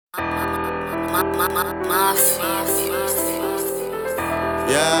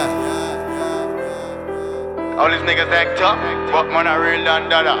Yeah. All these niggas act tough, but man I real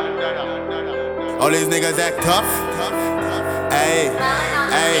Dada. All these niggas act tough. Ayy,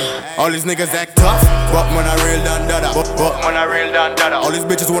 ayy. All these niggas act tough, but man I real Dada. But man I real Dada. All these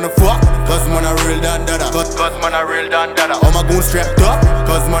bitches wanna fuck, cause man I real Dada. Cause man I real Dada. All my goons strapped up,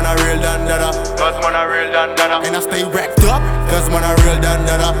 cause man I real Dada. Cause man I real Dada. And I stay racked up, cause man I real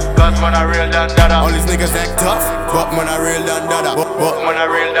Dada. Cause man I real Dada. All these niggas act tough, but man I real Dada. But man I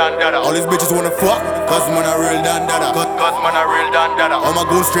real Dada. All these bitches wanna fuck, cause man I real Dada. Cause man I real Dada. All my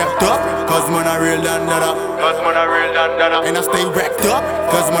goons strapped up, cause man I real Dada. Cause man I real Dada. And I stay racked up,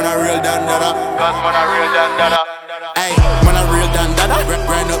 cause man I real Dada. Cause man I real Dada. Ayy, man I real Dada.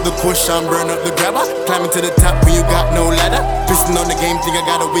 Ran up the push, I'm burn up the grabber. Climbing to the top when you got no ladder. Piston on the game, think I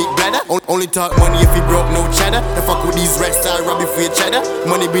got a weak bladder. Only talk money if you broke, no cheddar. And fuck with these rats, I rob you for your cheddar.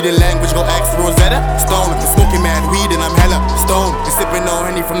 Money be the language, go ask Rosetta. Stone, smoking mad weed and I'm hella stone. And sipping on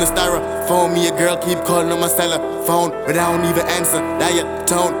honey from the styrofoam. Me a girl keep calling on my cellar phone, but I don't even answer. Diet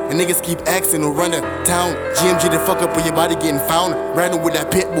tone, and niggas keep asking who run the town. GMG the fuck up with your body getting found. Riding with that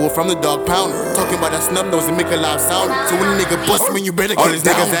pit bull from the dog pound. Talking about that snub nose and make a loud sound. So when a nigga bust me, you better get all these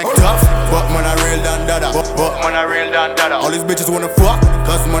niggas act tough, but man I real Dada. But man I real Dada. All these bitches wanna fuck,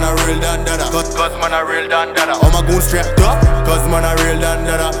 cause man I real Dada. Cause man I real Dada. All my goons strapped up, cause man I real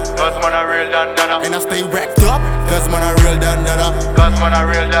Dada. Cause man I real Dada. And I stay racked up, cause man I real Dada. Cause man I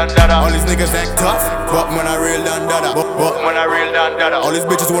real Dada. All these niggas act tough, but man I real Dada. But man I real Dada. All these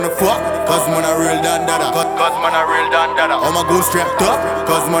bitches wanna fuck, cause man I real Dada. Cause man I real Dada. All my goons strapped up,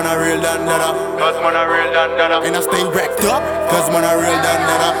 cause man I real Dada. Cause man I real Dada. And I stay racked up, cause man I real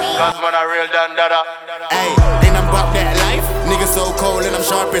Dada. Cause man I real Dada. Ayy, and I'm about that life. Nigga so cold and I'm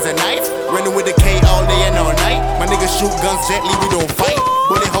sharp as a knife. Running with the K all day and all night. My niggas shoot guns gently, we don't fight.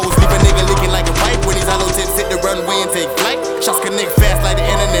 Bullet holes leave a nigga licking like a pipe. When these hollow tips hit the runway and take flight. Shots connect fast like the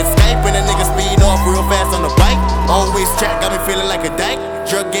internet Skype. And a nigga speed off real fast on the bike. Always track, got me feeling like a dyke.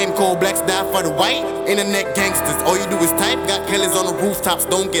 Drug game cold, blacks die for the white. Internet gangsters, all you do is type. Got killers on the rooftops,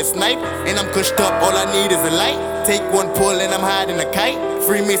 don't get sniped. And I'm cushed up, all I need is a light. Take one pull and I'm hiding a kite.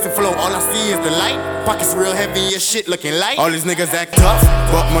 Freemason flow, all I see is the light. Pockets real heavy, your shit looking light. All these niggas act tough,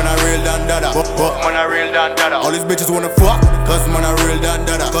 but man I real Dada. But man I real Dada. All these bitches wanna fuck, cause man I real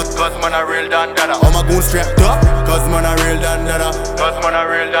Dada. Cause man I real Dada. All my goons strapped up, cause man I real Dada. Cause man I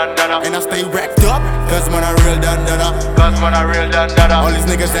real Dada. And I stay racked up, cause man I real Dada. Cause man I real Dada. All these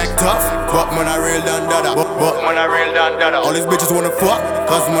niggas act tough, but man I real Dada. But man I real Dada. All these bitches wanna fuck,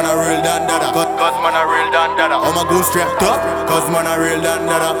 cause man I real Dada. Cause man I real Dada. All my goons strapped up, cause man I real Dada.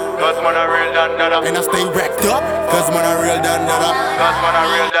 Cause man I real Dada. And I stay racked up, cause man I real Dada. Cause man I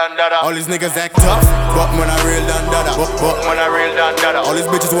real Dada. All these niggas act tough, but man I real Dada. But man I real Dada. All these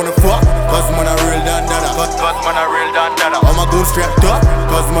bitches wanna fuck, cause man I real Dada. Cause man I real Dada. All my goons strapped up,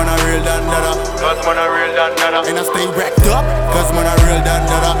 cause man I real Dada. Cause man I real Dada. And I stay racked up, cause man I real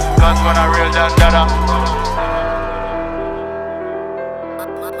Dada. Cause man I real Dada.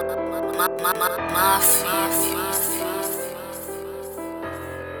 MAFIA.